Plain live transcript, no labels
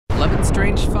7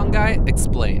 strange fungi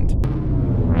explained.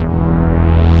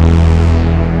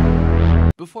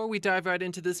 Before we dive right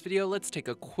into this video, let's take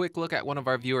a quick look at one of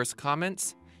our viewers'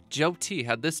 comments. Joe T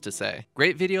had this to say: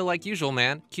 "Great video like usual,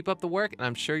 man. Keep up the work and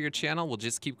I'm sure your channel will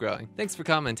just keep growing." Thanks for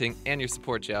commenting and your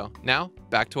support, Joe. Now,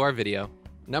 back to our video.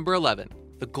 Number 11.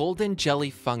 The golden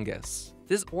jelly fungus.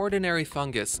 This ordinary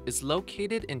fungus is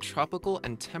located in tropical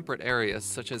and temperate areas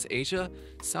such as Asia,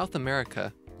 South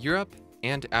America, Europe,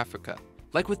 and Africa.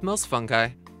 Like with most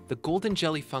fungi, the golden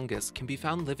jelly fungus can be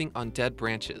found living on dead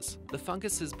branches. The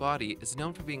fungus's body is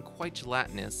known for being quite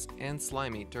gelatinous and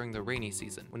slimy during the rainy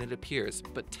season when it appears,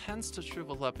 but tends to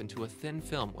shrivel up into a thin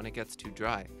film when it gets too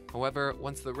dry. However,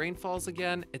 once the rain falls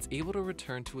again, it's able to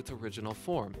return to its original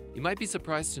form. You might be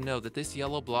surprised to know that this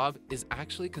yellow blob is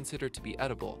actually considered to be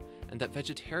edible, and that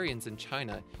vegetarians in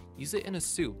China use it in a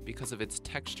soup because of its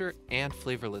texture and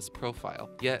flavorless profile.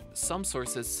 Yet, some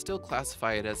sources still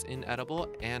classify it as inedible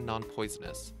and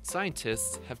non-poisonous.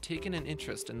 Scientists have taken an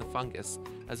interest in the fungus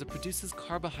as it produces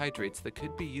carbohydrates that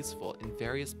could be useful in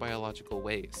various biological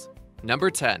ways.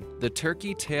 Number 10. The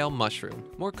turkey tail mushroom.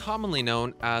 More commonly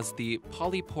known as the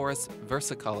Polyporus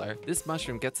versicolor, this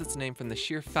mushroom gets its name from the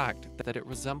sheer fact that it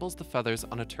resembles the feathers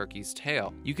on a turkey's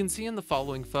tail. You can see in the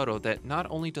following photo that not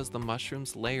only does the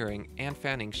mushroom's layering and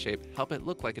fanning shape help it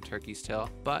look like a turkey's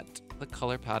tail, but the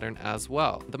color pattern as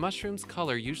well. The mushroom's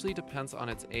color usually depends on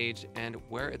its age and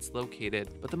where it's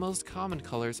located, but the most common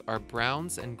colors are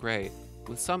browns and gray,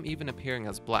 with some even appearing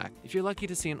as black. If you're lucky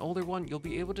to see an older one, you'll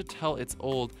be able to tell it's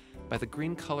old by the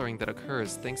green coloring that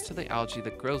occurs thanks to the algae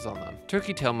that grows on them.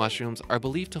 Turkey tail mushrooms are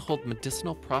believed to hold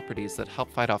medicinal properties that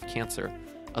help fight off cancer,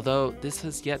 although this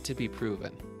has yet to be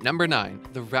proven. Number 9.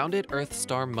 The rounded earth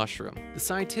star mushroom. The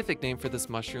scientific name for this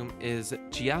mushroom is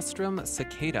Geastrum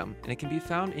cicadum, and it can be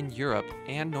found in Europe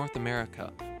and North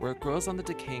America, where it grows on the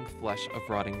decaying flesh of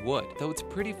rotting wood. Though its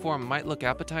pretty form might look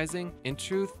appetizing, in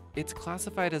truth, it's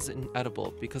classified as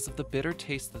inedible because of the bitter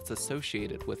taste that's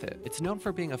associated with it. It's known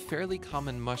for being a fairly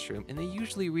common mushroom, and they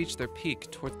usually reach their peak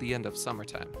towards the end of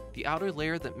summertime. The outer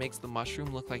layer that makes the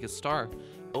mushroom look like a star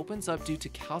opens up due to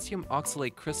calcium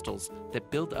oxalate crystals that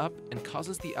build up and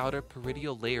causes the outer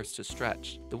peridial layers to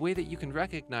stretch. The way that you can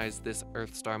recognize this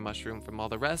earth star mushroom from all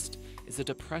the rest is a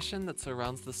depression that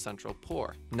surrounds the central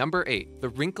pore. Number 8. The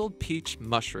wrinkled peach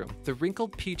mushroom. The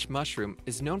wrinkled peach mushroom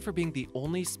is known for being the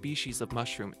only species of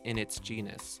mushroom in its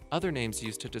genus. Other names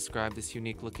used to describe this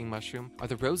unique looking mushroom are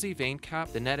the rosy vein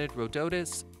cap, the netted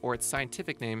rhodotus, or its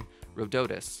scientific name,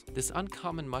 Rhodotus. This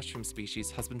uncommon mushroom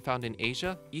species has been found in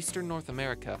Asia, Eastern North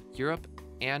America, Europe,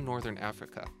 and Northern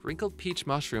Africa. Wrinkled peach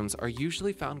mushrooms are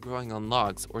usually found growing on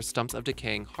logs or stumps of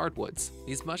decaying hardwoods.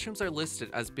 These mushrooms are listed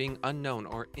as being unknown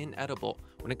or inedible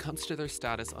when it comes to their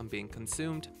status on being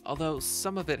consumed, although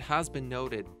some of it has been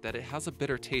noted that it has a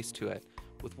bitter taste to it,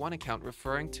 with one account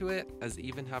referring to it as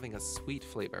even having a sweet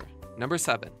flavor. Number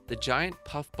 7. The giant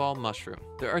puffball mushroom.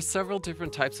 There are several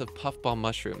different types of puffball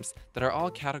mushrooms that are all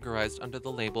categorized under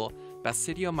the label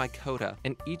Basidiomycota,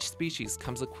 and each species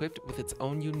comes equipped with its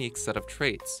own unique set of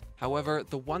traits. However,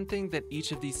 the one thing that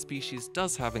each of these species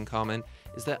does have in common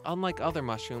is that unlike other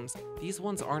mushrooms, these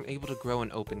ones aren't able to grow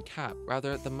an open cap.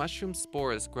 Rather, the mushroom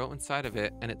spores grow inside of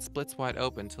it and it splits wide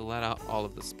open to let out all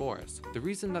of the spores. The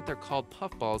reason that they're called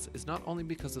puffballs is not only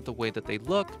because of the way that they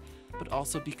look, but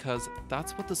also because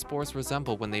that's what the spores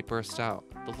resemble when they burst out.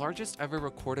 The largest ever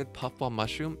recorded puffball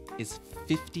mushroom is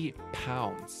 50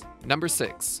 pounds. Number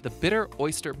 6. The bitter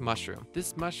oyster mushroom.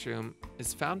 This mushroom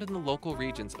is found in the local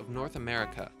regions of North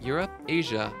America, Europe,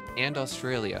 Asia, and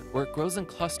Australia, where it grows in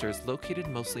clusters located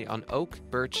mostly on oak,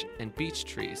 birch, and beech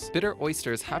trees. Bitter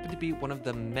oysters happen to be one of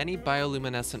the many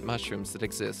bioluminescent mushrooms that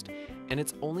exist, and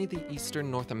it's only the Eastern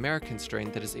North American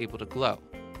strain that is able to glow,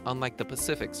 unlike the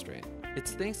Pacific strain.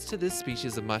 It's thanks to this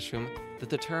species of mushroom that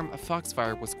the term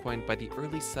foxfire was coined by the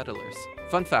early settlers.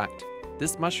 Fun fact: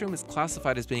 this mushroom is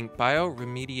classified as being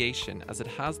bioremediation as it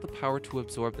has the power to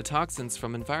absorb the toxins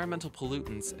from environmental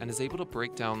pollutants and is able to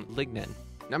break down lignin.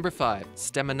 Number 5.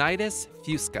 Stemonitis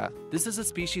fusca. This is a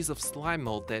species of slime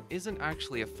mold that isn't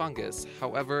actually a fungus,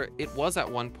 however, it was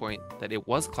at one point that it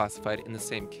was classified in the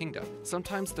same kingdom.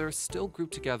 Sometimes they're still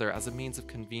grouped together as a means of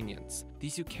convenience.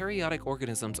 These eukaryotic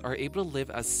organisms are able to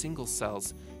live as single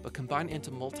cells, but combine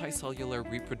into multicellular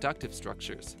reproductive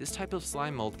structures. This type of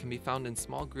slime mold can be found in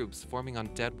small groups forming on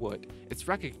dead wood. It's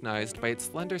recognized by its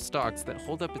slender stalks that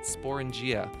hold up its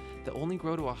sporangia that only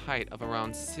grow to a height of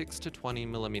around 6 to 20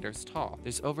 millimeters tall.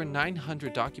 There's over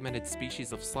 900 documented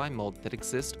species of slime mold that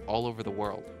exist all over the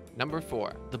world. Number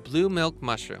 4. The blue milk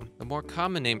mushroom. The more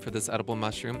common name for this edible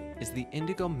mushroom is the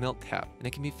indigo milkcap, and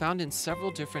it can be found in several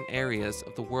different areas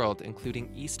of the world, including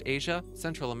East Asia,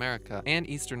 Central America, and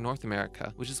Eastern North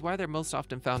America, which is why they're most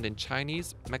often found in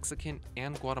Chinese, Mexican,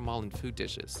 and Guatemalan food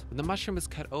dishes. When the mushroom is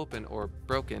cut open or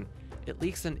broken, it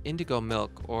leaks an indigo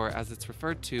milk, or as it's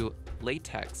referred to,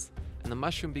 latex, and the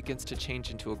mushroom begins to change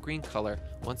into a green color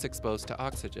once exposed to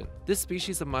oxygen. This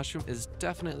species of mushroom is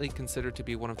definitely considered to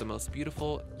be one of the most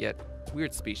beautiful, yet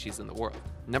weird species in the world.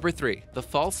 Number 3. The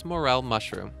false morel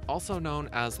mushroom, also known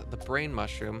as the brain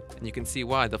mushroom, and you can see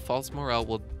why. The false morel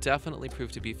will definitely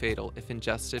prove to be fatal if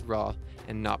ingested raw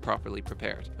and not properly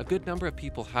prepared. A good number of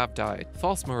people have died.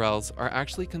 False morels are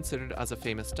actually considered as a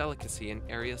famous delicacy in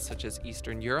areas such as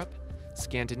Eastern Europe,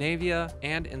 Scandinavia,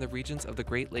 and in the regions of the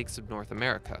Great Lakes of North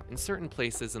America. In certain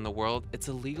places in the world, it's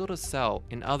illegal to sell.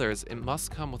 In others, it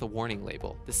must come with a warning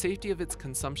label. The safety of its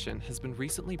consumption has been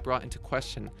recently brought into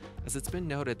question, as it's been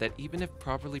noted that even if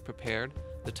properly prepared,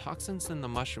 the toxins in the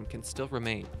mushroom can still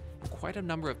remain, and quite a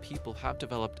number of people have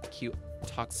developed acute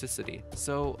toxicity,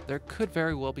 so there could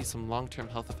very well be some long-term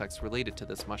health effects related to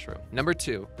this mushroom. Number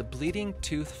 2. The bleeding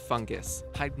tooth fungus.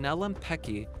 Hypnellum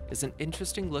pecki is an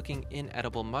interesting looking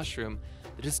inedible mushroom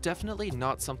that is definitely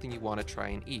not something you want to try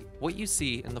and eat. What you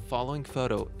see in the following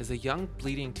photo is a young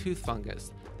bleeding tooth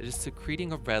fungus that is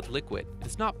secreting a red liquid.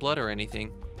 It's not blood or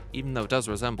anything, even though it does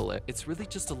resemble it. It's really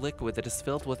just a liquid that is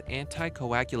filled with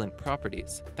anticoagulant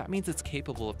properties. That means it's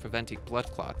capable of preventing blood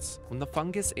clots. When the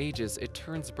fungus ages, it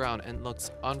turns brown and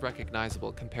looks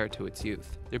unrecognizable compared to its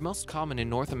youth. They're most common in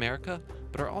North America,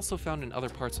 but are also found in other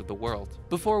parts of the world.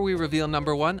 Before we reveal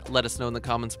number 1, let us know in the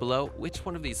comments below which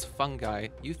one of these fungi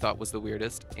you thought was the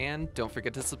weirdest, and don't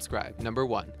forget to subscribe. Number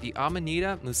 1. The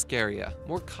Amanita muscaria,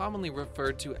 more commonly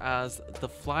referred to as the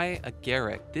fly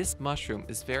agaric. This mushroom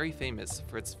is very famous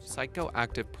for its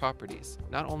psychoactive properties.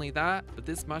 Not only that, but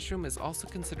this mushroom is also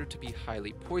considered to be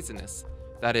highly poisonous.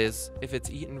 That is, if it's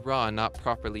eaten raw and not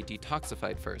properly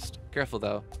detoxified first. Careful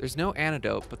though, there's no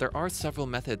antidote, but there are several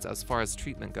methods as far as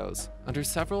treatment goes. Under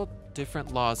several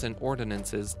different laws and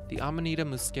ordinances, the Amanita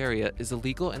muscaria is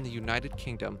illegal in the United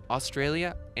Kingdom,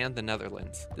 Australia, and the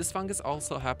Netherlands. This fungus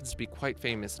also happens to be quite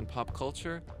famous in pop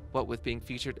culture, what with being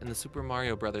featured in the Super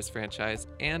Mario Bros. Franchise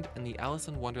and in the Alice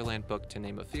in Wonderland book, to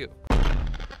name a few.